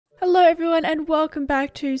everyone and welcome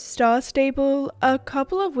back to Star Stable. A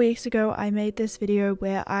couple of weeks ago I made this video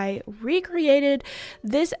where I recreated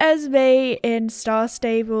This Esme in Star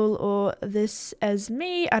Stable, or This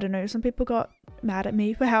Esme. I don't know, some people got mad at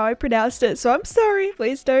me for how I pronounced it, so I'm sorry,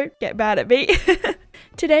 please don't get mad at me.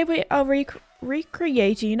 Today we are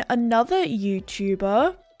recreating another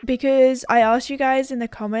YouTuber, because I asked you guys in the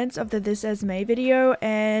comments of the This Esme video,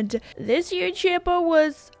 and this YouTuber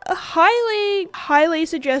was highly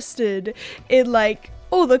suggested in like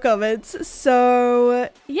all the comments. So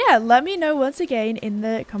yeah, let me know once again in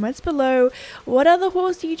the comments below what other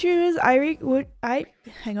horse YouTubers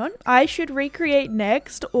I should recreate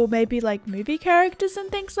next, or maybe like movie characters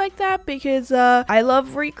and things like that, because I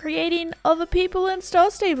love recreating other people in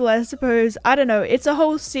Star Stable, I suppose. I don't know, it's a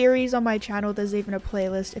whole series on my channel. There's even a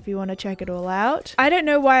playlist if you want to check it all out. I don't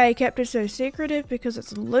know why I kept it so secretive, because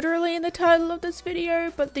it's literally in the title of this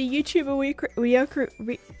video, but the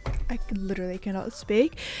YouTuber I literally cannot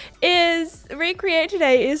speak, is recreate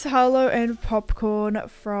today is Harlow and Popcorn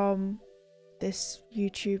from this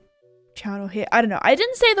YouTube channel here. I don't know, I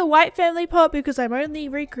didn't say the White family part because I'm only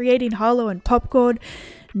recreating Harlow and Popcorn,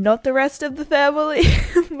 not the rest of the family.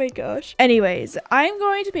 Oh my gosh. Anyways, I'm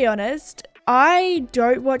going to be honest, I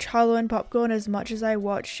don't watch Harlow and Popcorn as much as I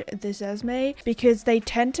watch This Esme, because they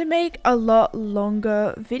tend to make a lot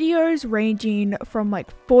longer videos, ranging from like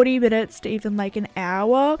 40 minutes to even like an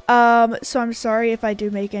hour. So I'm sorry if I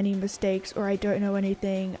do make any mistakes or I don't know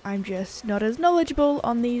anything. I'm just not as knowledgeable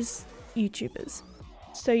on these YouTubers.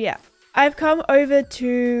 So yeah. I've come over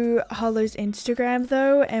to Harlow's Instagram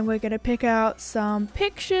though, and we're gonna pick out some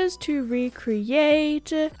pictures to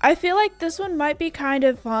recreate. I feel like this one might be kind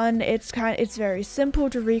of fun. It's very simple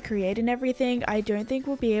to recreate and everything. I don't think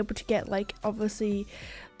we'll be able to get like obviously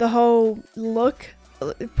the whole look,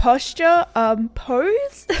 posture,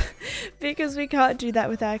 pose because we can't do that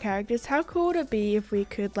with our characters. How cool would it be if we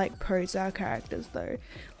could like pose our characters though?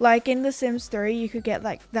 Like in The Sims 3 you could get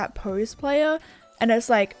like that pose player, and it's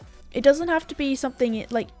like, it doesn't have to be something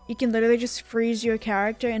like, you can literally just freeze your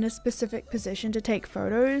character in a specific position to take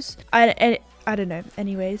photos. I don't know.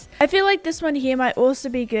 Anyways, I feel like this one here might also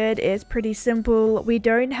be good. It's pretty simple. We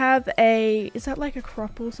don't have a, is that like a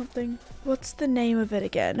crop or something? What's the name of it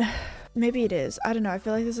again? Maybe it is. I don't know. I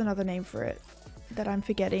feel like there's another name for it that I'm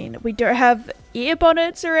forgetting. We don't have ear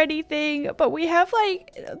bonnets or anything, but we have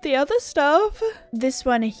like the other stuff. This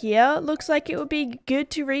one here looks like it would be good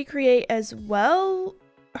to recreate as well.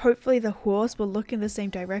 Hopefully the horse will look in the same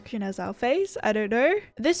direction as our face. I don't know.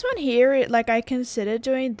 This one here, like I considered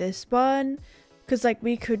doing this one because like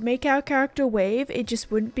we could make our character wave. It just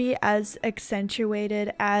wouldn't be as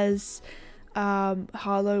accentuated as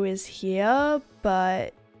Harlow is here,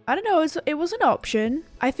 but I don't know, it was an option.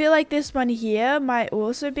 I feel like this one here might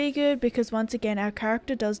also be good because once again our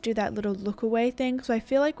character does do that little look away thing, so I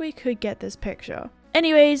feel like we could get this picture.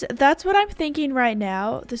 Anyways, that's what I'm thinking right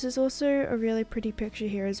now. This is also a really pretty picture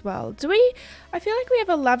here as well. I feel like we have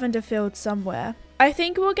a lavender field somewhere. I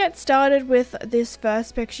think we'll get started with this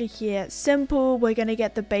first picture here. Simple, we're gonna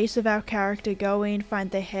get the base of our character going,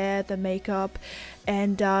 find the hair, the makeup,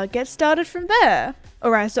 and get started from there.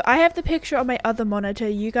 Alright, so I have the picture on my other monitor.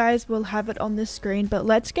 You guys will have it on the screen, but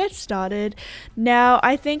let's get started. Now,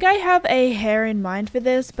 I think I have a hair in mind for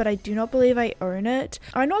this, but I do not believe I own it.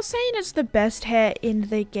 I'm not saying it's the best hair in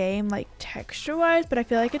the game, like texture-wise, but I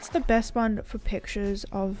feel like it's the best one for pictures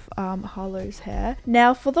of Harlow's hair.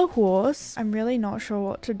 Now, for the horse, I'm really not sure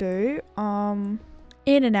what to do. In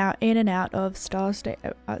and out of Star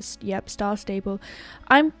Stable.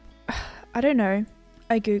 I don't know.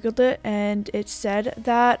 I googled it and it said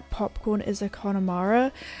that Popcorn is a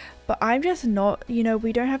Connemara, but I'm just not, you know,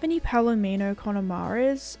 we don't have any Palomino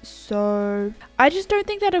Connemaras, so I just don't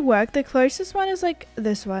think that'd work. The closest one is like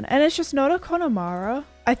this one, and it's just not a Connemara.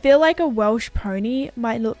 I feel like a Welsh pony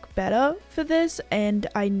might look better for this, and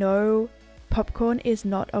I know Popcorn is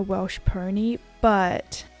not a Welsh pony,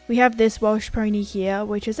 but we have this Welsh pony here,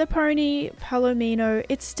 which is a pony, Palomino.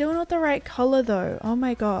 It's still not the right color though. Oh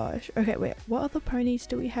my gosh. Okay, wait. What other ponies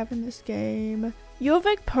do we have in this game?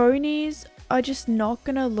 Jorvik ponies are just not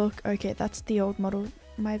gonna look... Okay, that's the old model.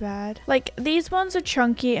 My bad. Like, these ones are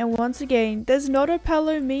chunky, and once again, there's not a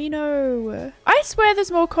Palomino. I swear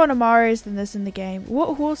there's more Connemaras than this in the game.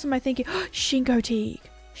 What horse am I thinking? Shingo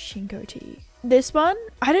Teague. This one?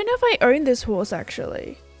 I don't know if I own this horse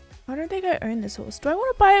actually. I don't think I own this horse. Do I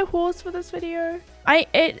want to buy a horse for this video?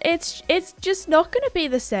 It's just not going to be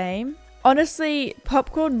the same. Honestly,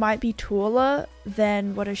 Popcorn might be taller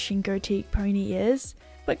than what a Shingo Teague pony is.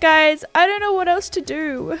 But guys, I don't know what else to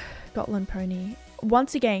do. Scotland pony.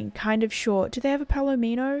 Once again, kind of short. Do they have a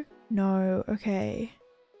Palomino? No. Okay.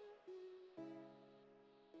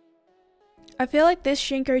 I feel like this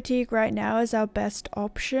Shinkotique right now is our best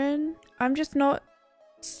option. I'm just not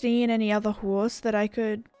seeing any other horse that I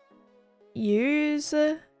could use.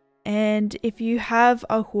 And if you have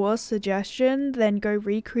a horse suggestion, then go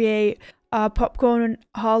recreate Popcorn and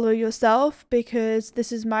Harlow yourself, because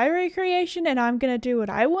this is my recreation and I'm gonna do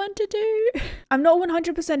what I want to do. I'm not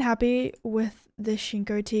 100% happy with this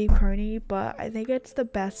Shinkotique pony, but I think it's the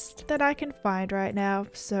best that I can find right now.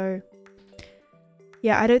 So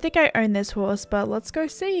yeah, I don't think I own this horse, but let's go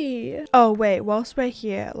see. Oh wait, whilst we're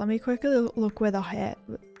here, let me quickly look where the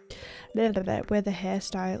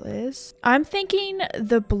hairstyle is. I'm thinking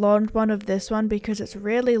the blonde one of this one because it's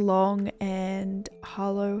really long and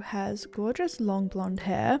Harlow has gorgeous long blonde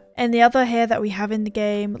hair. And the other hair that we have in the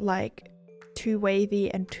game, like too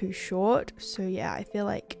wavy and too short. So yeah, I feel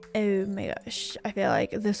like, oh my gosh, I feel like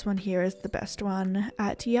this one here is the best one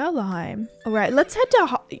at Jarlaheim. Alright, let's head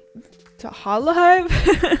to Harlaheim.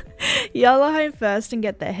 Jarlaheim first and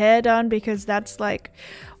get the hair done, because that's like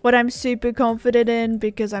what I'm super confident in,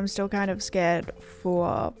 because I'm still kind of scared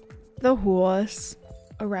for the horse.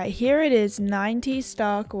 Alright, here it is, 90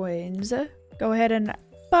 star coins. Go ahead and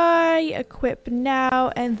buy, equip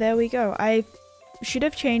now, and there we go. I should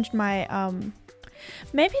have changed my,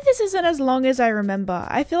 maybe this isn't as long as I remember.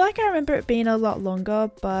 I feel like I remember it being a lot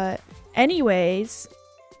longer, but anyways,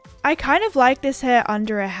 I kind of like this hair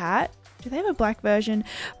under a hat. Do they have a black version?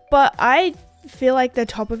 But I feel like the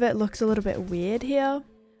top of it looks a little bit weird here.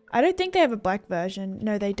 I don't think they have a black version.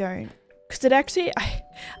 No, they don't. Because it actually, I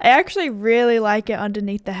actually really like it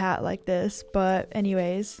underneath the hat like this. But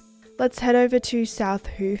anyways, let's head over to South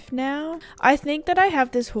Hoof now. I think that I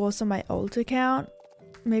have this horse on my old account.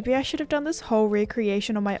 Maybe I should have done this whole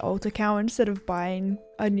recreation on my old account instead of buying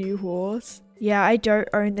a new horse. Yeah, I don't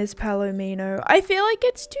own this Palomino. I feel like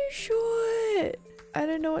it's too short. I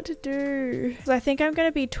don't know what to do. I think I'm going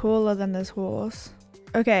to be taller than this horse.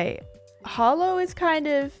 Okay, Harlow is kind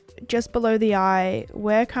of just below the eye.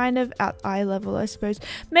 We're kind of at eye level, I suppose.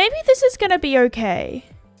 Maybe this is going to be okay.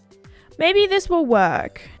 Maybe this will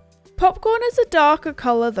work. Popcorn is a darker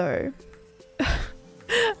color though.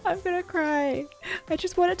 I'm gonna cry. I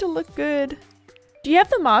just want it to look good. Do you have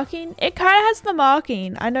the marking? It kind of has the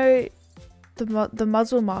marking. I know the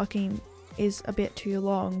muzzle marking is a bit too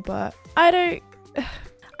long, but I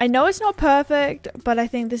know it's not perfect, but I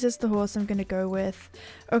think this is the horse I'm gonna go with.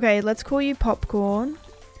 Okay, let's call you Popcorn.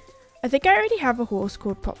 I think I already have a horse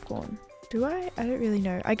called Popcorn. Do I? I don't really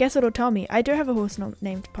know. I guess it'll tell me. I do have a horse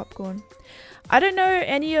named Popcorn. I don't know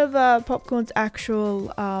any of Popcorn's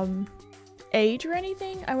actual age or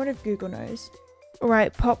anything. I wonder if Google knows.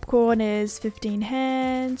 Alright, Popcorn is 15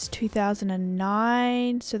 hands,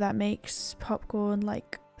 2009, so that makes Popcorn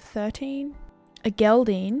like 13. A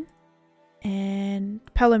Gelding and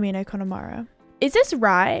Palomino Connemara. Is this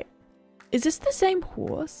right? Is this the same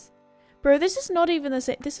horse? Bro, this is not even the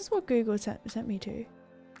same. This is what Google sent me to.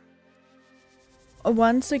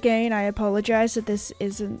 Once again, I apologize that this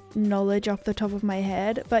isn't knowledge off the top of my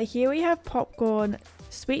head, but here we have Popcorn,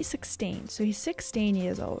 sweet 16, so he's 16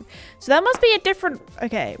 years old. So that must be a different,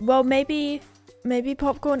 okay, well maybe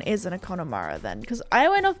Popcorn isn't a Connemara then, because I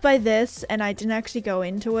went off by this and I didn't actually go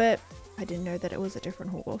into it. I didn't know that it was a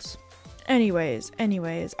different horse. Anyways,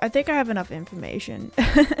 I think I have enough information.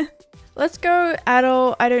 Let's go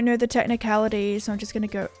adult. I don't know the technicalities, so I'm just gonna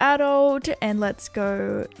go adult, and let's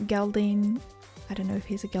go gelding. I don't know if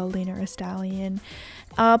he's a gelding or a stallion.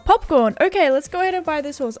 Popcorn. Okay, let's go ahead and buy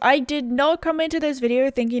this horse. I did not come into this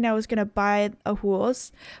video thinking I was gonna buy a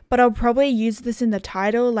horse, but I'll probably use this in the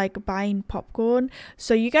title, like buying Popcorn.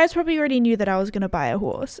 So you guys probably already knew that I was gonna buy a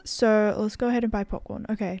horse. So let's go ahead and buy Popcorn.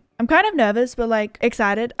 Okay. I'm kind of nervous, but like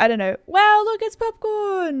excited. I don't know. Wow, look, it's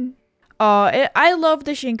Popcorn. Oh, I love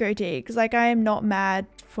the Shinkotiques. Like, I am not mad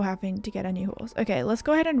for having to get a new horse. Okay, let's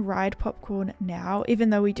go ahead and ride Popcorn now,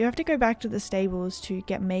 even though we do have to go back to the stables to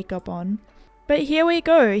get makeup on. But here we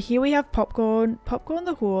go. Here we have Popcorn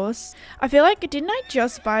the horse. I feel like, didn't I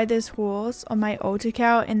just buy this horse on my old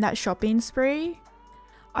account in that shopping spree?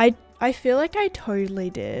 I feel like I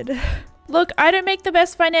totally did. Look, I don't make the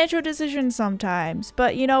best financial decisions sometimes,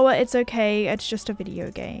 but you know what? It's okay. It's just a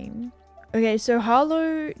video game. Okay, so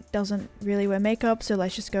Harlow doesn't really wear makeup, so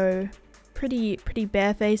let's just go pretty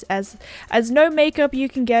barefaced as no makeup you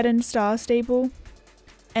can get in Star Stable.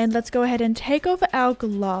 And let's go ahead and take off our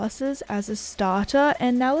glasses as a starter,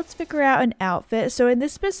 and now let's figure out an outfit. So in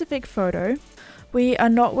this specific photo, we are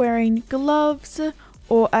not wearing gloves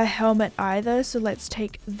or a helmet either, so let's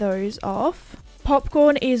take those off.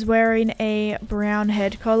 Popcorn is wearing a brown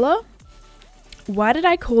head collar. Why did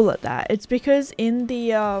I call it that? It's because in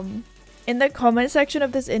the In the comment section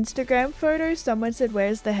of this Instagram photo, someone said,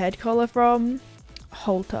 where's the head collar from?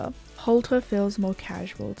 Halter. Halter feels more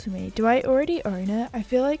casual to me. Do I already own it? I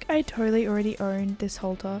feel like I totally already own this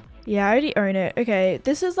halter. Yeah, I already own it. Okay,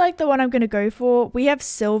 this is like the one I'm gonna go for. We have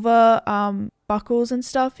silver buckles and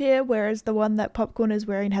stuff here, whereas the one that Popcorn is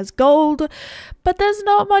wearing has gold. But there's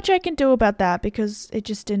not much I can do about that because it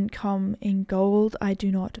just didn't come in gold, I do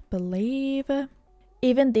not believe.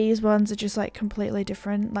 Even these ones are just like completely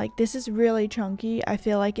different. Like this is really chunky. I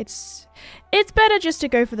feel like it's better just to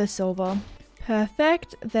go for the silver.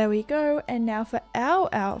 Perfect, there we go. And now for our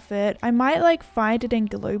outfit, I might like find it in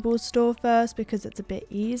Global Store first because it's a bit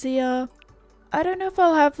easier. I don't know if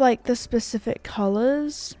I'll have like the specific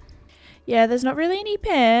colors. Yeah, there's not really any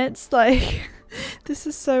pants. Like this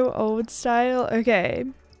is so old style. Okay,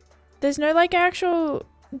 there's no like actual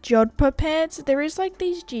jodhpur pants. There is like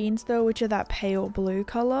these jeans though, which are that pale blue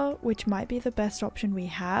color, which might be the best option we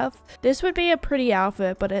have. This would be a pretty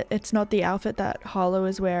outfit, but it's not the outfit that Harlow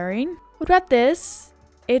is wearing. What about this?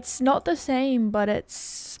 It's not the same, but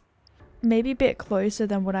it's maybe a bit closer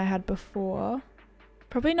than what I had before.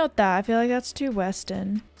 Probably not that. I feel like that's too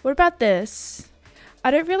Western. What about this?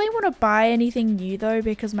 I don't really want to buy anything new though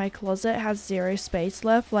because my closet has 0 space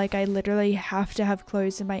left. Like I literally have to have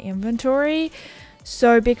clothes in my inventory.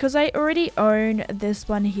 So because I already own this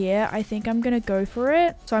one here, I think I'm gonna go for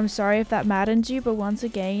it. So I'm sorry if that maddens you, but once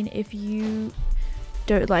again, if you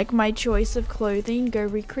don't like my choice of clothing, go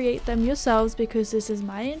recreate them yourselves because this is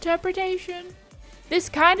my interpretation. This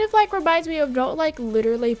kind of like reminds me of not like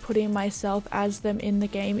literally putting myself as them in the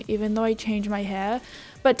game, even though I change my hair,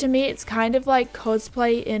 but to me it's kind of like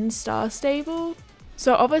cosplay in Star Stable.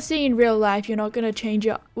 So obviously in real life you're not going to change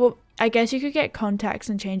your, well, I guess you could get contacts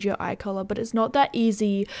and change your eye color, but it's not that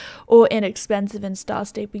easy or inexpensive in Star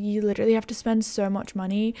Stable. You literally have to spend so much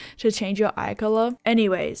money to change your eye color.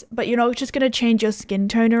 Anyways, but you're not just going to change your skin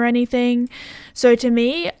tone or anything. So to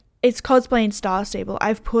me, it's cosplay in Star Stable.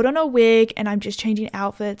 I've put on a wig and I'm just changing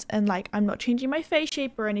outfits and like I'm not changing my face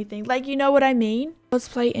shape or anything. Like, you know what I mean?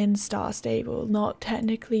 Cosplay in Star Stable, not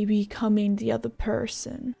technically becoming the other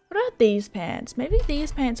person. What about these pants? Maybe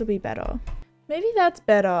these pants will be better. Maybe that's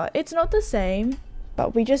better. It's not the same,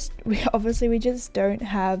 but we just don't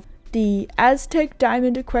have the Aztec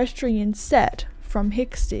Diamond Equestrian set from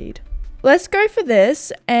Hickstead. Let's go for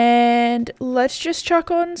this and let's just chuck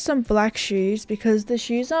on some black shoes because the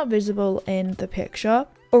shoes aren't visible in the picture.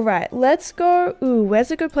 All right, let's go. Ooh,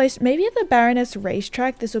 where's a good place? Maybe at the Baroness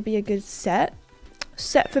racetrack. This will be a good set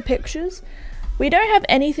for pictures. We don't have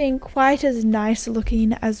anything quite as nice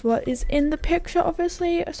looking as what is in the picture,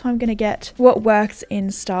 obviously. So I'm going to get what works in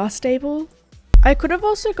Star Stable. I could have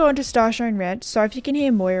also gone to Starshine Red. So if you can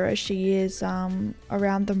hear Moira, she is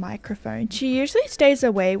around the microphone. She usually stays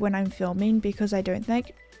away when I'm filming because I don't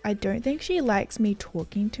think she likes me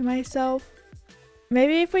talking to myself.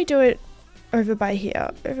 Maybe if we do it over by here.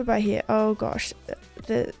 Oh gosh,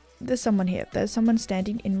 there's someone here. There's someone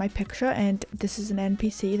standing in my picture and this is an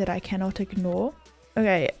NPC that I cannot ignore.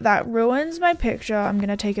 Okay, that ruins my picture. I'm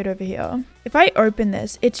gonna take it over here. If I open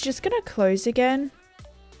this, it's just gonna close again.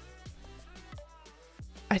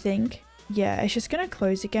 I think. Yeah, it's just gonna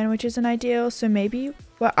close again, which isn't ideal. So maybe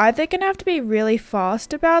we're either gonna have to be really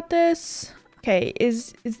fast about this. Okay,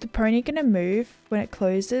 is the pony gonna move when it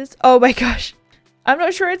closes? Oh my gosh. I'm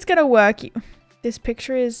not sure it's gonna work. This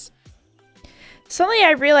picture is... Suddenly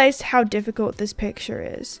I realized how difficult this picture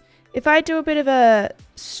is. If I do a bit of a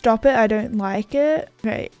stop it, I don't like it.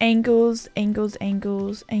 Okay, angles.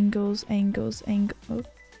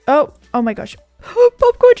 Oh my gosh.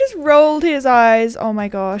 Popcorn just rolled his eyes. Oh my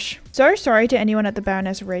gosh. So sorry to anyone at the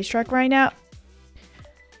Baroness racetrack right now.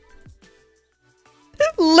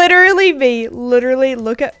 Literally me. Literally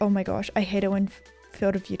look at... Oh my gosh. I hate it when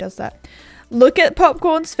Field of View does that. Look at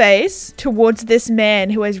Popcorn's face towards this man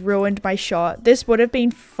who has ruined my shot. This would have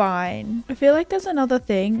been fine. I feel like there's another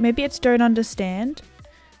thing. Maybe it's don't understand.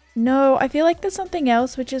 No, I feel like there's something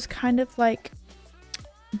else which is kind of like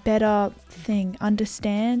better thing.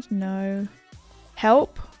 Understand? No.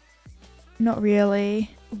 Help? Not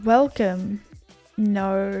really. Welcome?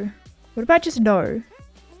 No. What about just no?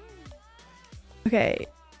 Okay.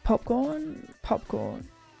 Popcorn?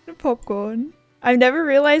 I've never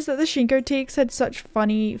realized that the Shinkotiks had such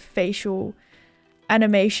funny facial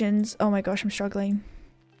animations. Oh my gosh, I'm struggling.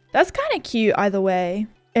 That's kind of cute either way.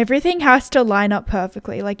 Everything has to line up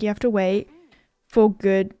perfectly. Like you have to wait for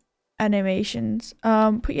good animations.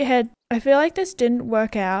 Put your head... I feel like this didn't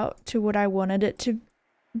work out to what I wanted it to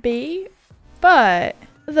be, but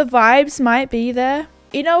the vibes might be there.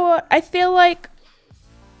 You know what? I feel like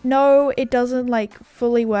No, it doesn't like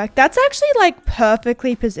fully work. That's actually like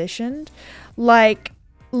perfectly positioned. Like,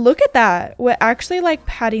 look at that. We're actually like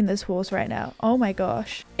patting this horse right now. Oh my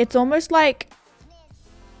gosh. It's almost like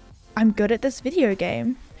I'm good at this video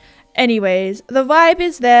game. Anyways, the vibe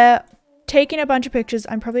is there. Taking a bunch of pictures.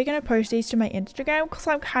 I'm probably going to post these to my Instagram because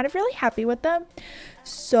I'm kind of really happy with them.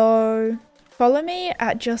 So follow me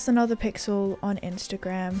at JustAnotherPixel on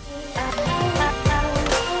Instagram.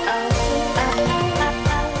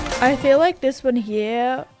 I feel like this one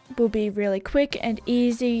here will be really quick and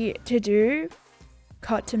easy to do.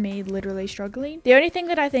 Cut to me literally struggling. The only thing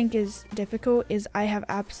that I think is difficult is I have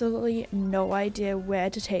absolutely no idea where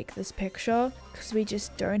to take this picture because we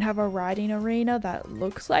just don't have a riding arena that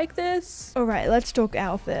looks like this. Alright, let's talk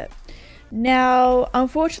outfit. Now,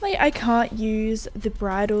 unfortunately, I can't use the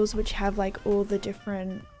bridles which have like all the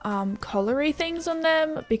different collary things on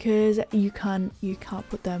them because you can't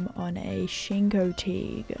put them on a Shinko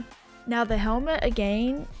Teague. Now, the helmet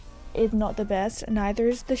again is not the best, neither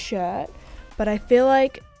is the shirt, but I feel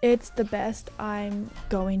like it's the best I'm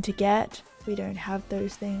going to get. We don't have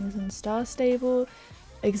those things in Star Stable.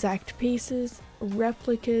 Exact pieces,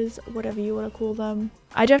 replicas, whatever you want to call them.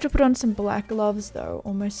 I do have to put on some black gloves though,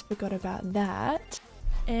 almost forgot about that.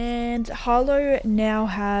 And Harlow now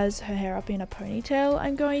has her hair up in a ponytail,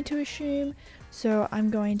 I'm going to assume. So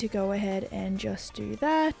I'm going to go ahead and just do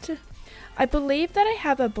that. I believe that I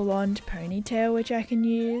have a blonde ponytail which I can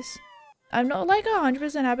use. I'm not like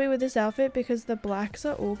 100% happy with this outfit because the blacks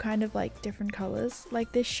are all kind of like different colors.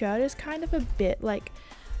 Like this shirt is kind of a bit like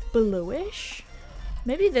bluish.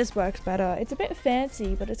 Maybe this works better. It's a bit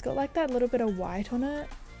fancy, but it's got like that little bit of white on it.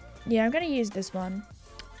 Yeah, I'm gonna use this one.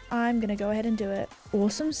 I'm gonna go ahead and do it.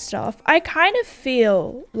 Awesome stuff. I kind of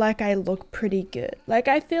feel like I look pretty good. Like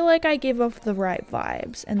I feel like I give off the right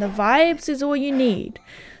vibes, and the vibes is all you need.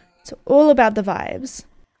 It's all about the vibes.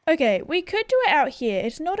 Okay, we could do it out here.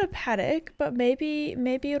 It's not a paddock, but maybe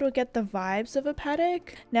it'll get the vibes of a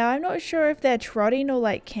paddock. Now, I'm not sure if they're trotting or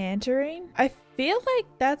like cantering. I feel like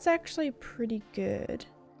that's actually pretty good.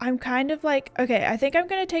 I'm kind of like, okay, I think I'm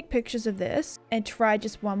going to take pictures of this and try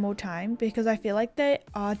just one more time because I feel like they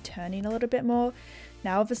are turning a little bit more.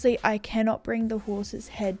 Now, obviously, I cannot bring the horse's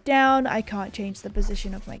head down. I can't change the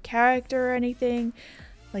position of my character or anything.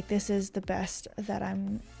 Like, this is the best that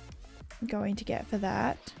I'm going to get for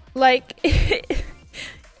that. Like,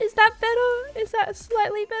 is that better? Is that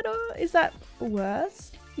slightly better? Is that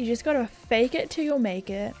worse? You just gotta fake it till you'll make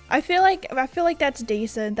it. I feel like that's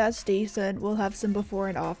decent. That's decent. We'll have some before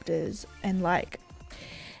and afters, and like,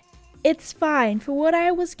 it's fine for what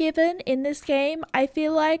I was given in this game. I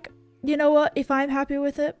feel like, you know what, if I'm happy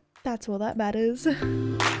with it, that's all that matters.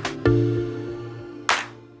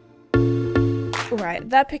 Right,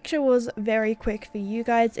 that picture was very quick for you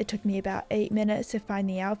guys. It took me about 8 minutes to find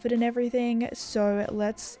the outfit and everything. So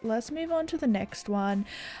let's move on to the next one.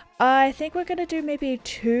 I think we're gonna do maybe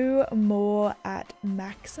 2 more at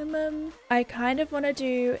maximum. I kind of want to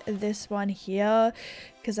do this one here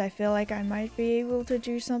because I feel like I might be able to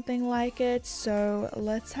do something like it. So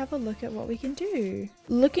let's have a look at what we can do.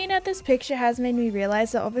 Looking at this picture has made me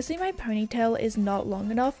realize that obviously my ponytail is not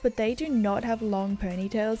long enough, but they do not have long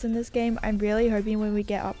ponytails in this game. I'm really hoping when we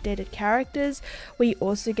get updated characters, we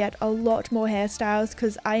also get a lot more hairstyles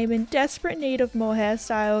because I am in desperate need of more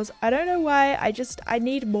hairstyles. I don't know why, I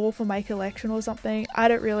need more for my collection or something. I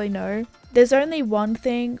don't really know. There's only one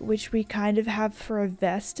thing which we kind of have for a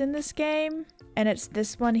vest in this game, and it's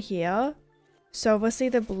this one here. So obviously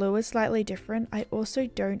the blue is slightly different. I also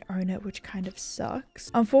don't own it, which kind of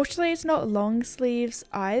sucks. Unfortunately, it's not long sleeves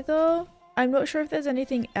either. I'm not sure if there's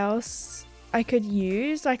anything else I could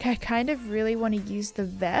use. Like, I kind of really want to use the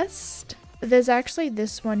vest. There's actually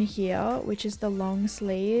this one here, which is the long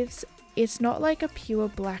sleeves. It's not like a pure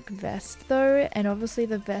black vest though, and obviously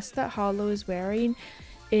the vest that Harlow is wearing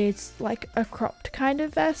is like a cropped kind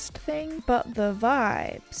of vest thing, but the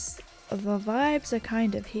vibes are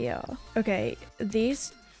kind of here. Okay,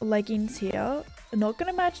 these leggings here are not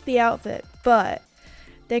gonna match the outfit, but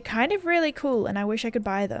they're kind of really cool and I wish I could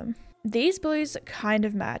buy them. These blues kind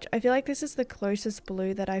of match. I feel like this is the closest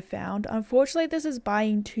blue that I found. Unfortunately, this is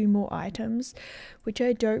buying 2 more items, which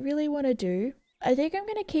I don't really want to do. I think I'm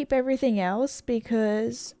going to keep everything else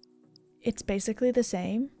because it's basically the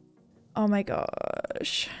same. Oh my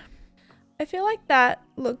gosh. I feel like that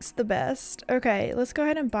looks the best. Okay, let's go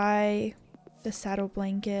ahead and buy the saddle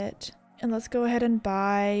blanket. And let's go ahead and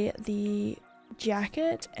buy the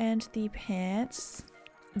jacket and the pants.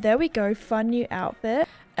 There we go, fun new outfit.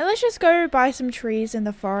 And let's just go buy some trees in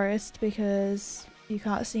the forest because you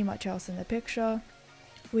can't see much else in the picture.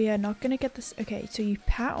 We are not gonna get this. Okay, so you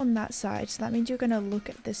pat on that side, so that means you're gonna look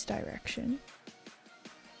at this direction.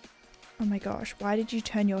 Oh my gosh, why did you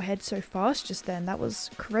turn your head so fast just then? That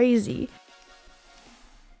was crazy.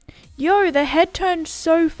 Yo, the head turned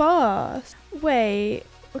so fast. Wait,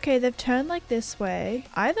 okay, they've turned like this way.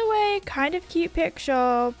 Either way, kind of cute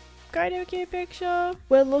picture. Kind of cute picture.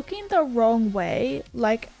 We're looking the wrong way,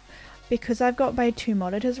 like, because I've got my two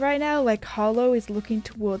monitors right now, like Harlow is looking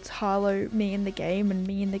towards Harlow, me in the game, and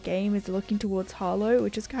me in the game is looking towards Harlow,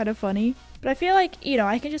 which is kind of funny. But I feel like, you know,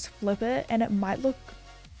 I can just flip it and it might look,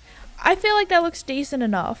 I feel like that looks decent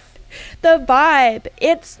enough. The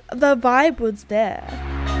vibe was there.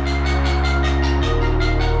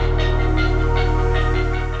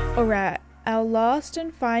 Alright, our last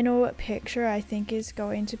and final picture I think is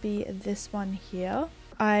going to be this one here.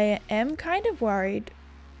 I am kind of worried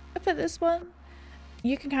for this one.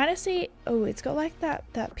 You can kind of see, oh, it's got like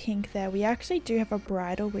that pink there. We actually do have a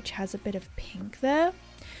bridle which has a bit of pink there.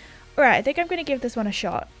 Alright, I think I'm going to give this one a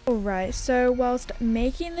shot. Alright, so whilst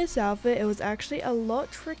making this outfit, it was actually a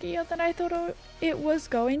lot trickier than I thought it was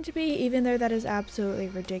going to be, even though that is absolutely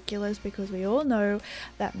ridiculous because we all know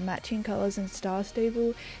that matching colors in Star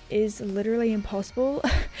Stable is literally impossible.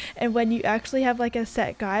 And when you actually have like a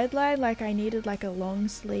set guideline, like I needed like a long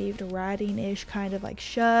sleeved riding-ish kind of like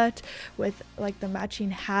shirt with like the matching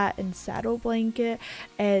hat and saddle blanket,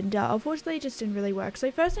 and unfortunately it just didn't really work. So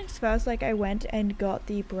first things first, like I went and got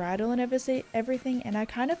the bridle and everything, and I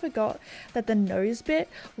kind of forgot that the nose bit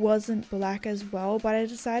wasn't black as well, but I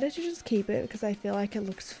decided to just keep it because I feel like it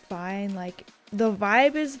looks fine. Like the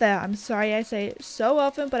vibe is there. I'm sorry I say it so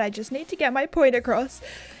often, but I just need to get my point across.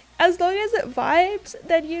 As long as it vibes,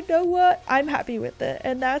 then you know what, I'm happy with it,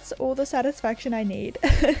 and that's all the satisfaction I need.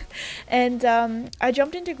 And I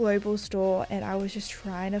jumped into Global Store and I was just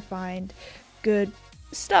trying to find good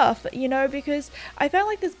stuff, you know, because I found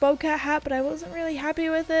like this bobcat hat, but I wasn't really happy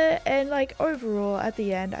with it, and like overall at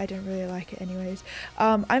the end I didn't really like it anyways.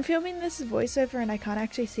 I'm filming this voiceover and I can't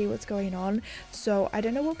actually see what's going on, so I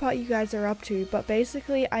don't know what part you guys are up to, but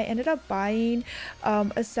basically I ended up buying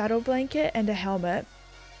a saddle blanket and a helmet.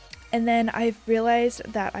 And then I've realized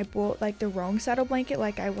that I bought like the wrong saddle blanket,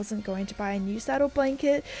 like I wasn't going to buy a new saddle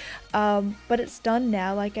blanket, but it's done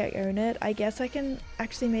now, like I own it. I guess I can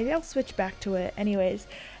actually, maybe I'll switch back to it anyways.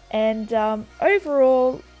 And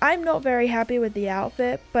overall, I'm not very happy with the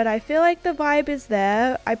outfit, but I feel like the vibe is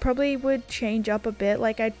there. I probably would change up a bit,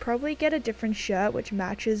 like I'd probably get a different shirt which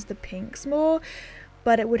matches the pinks more,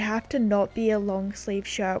 but it would have to not be a long sleeve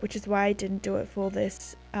shirt, which is why I didn't do it for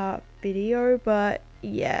this video. But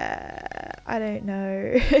yeah, I don't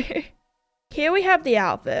know. Here we have the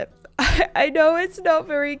outfit. I know it's not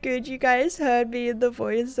very good. You guys heard me in the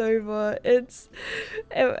voiceover.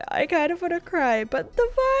 I kind of want to cry, but the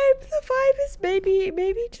vibe is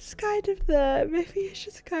maybe just kind of there. Maybe it's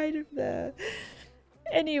just kind of there.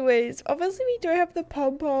 Anyways, obviously we don't have the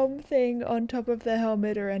pom-pom thing on top of the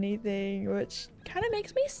helmet or anything, which kind of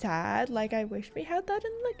makes me sad. Like I wish we had that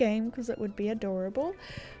in the game because it would be adorable.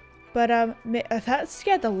 But that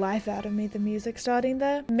scared the life out of me, the music starting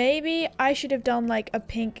there. Maybe I should have done like a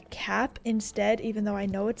pink cap instead, even though I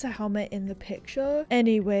know it's a helmet in the picture.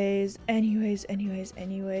 Anyways,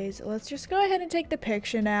 let's just go ahead and take the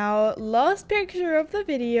picture now. Last picture of the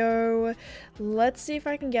video. Let's see if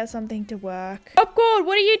I can get something to work. Popcorn,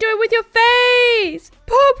 what are you doing with your face?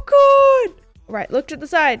 Popcorn! Right, look to the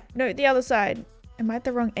side. No, the other side. Am I at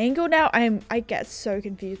the wrong angle now? I get so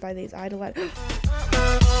confused by these idle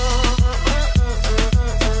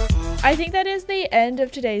I think that is the end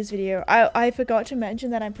of today's video. I forgot to mention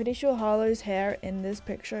that I'm pretty sure Harlow's hair in this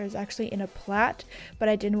picture is actually in a plait, but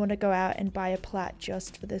I didn't want to go out and buy a plait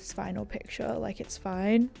just for this final picture. Like, it's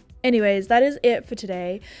fine. Anyways, that is it for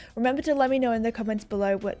today. Remember to let me know in the comments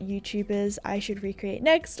below what YouTubers I should recreate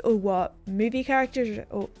next, or what movie characters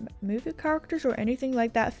or anything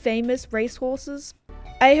like that, famous racehorses.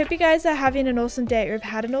 I hope you guys are having an awesome day or have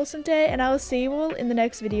had an awesome day, and I will see you all in the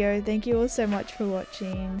next video. Thank you all so much for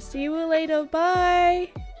watching. See you all later.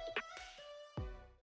 Bye!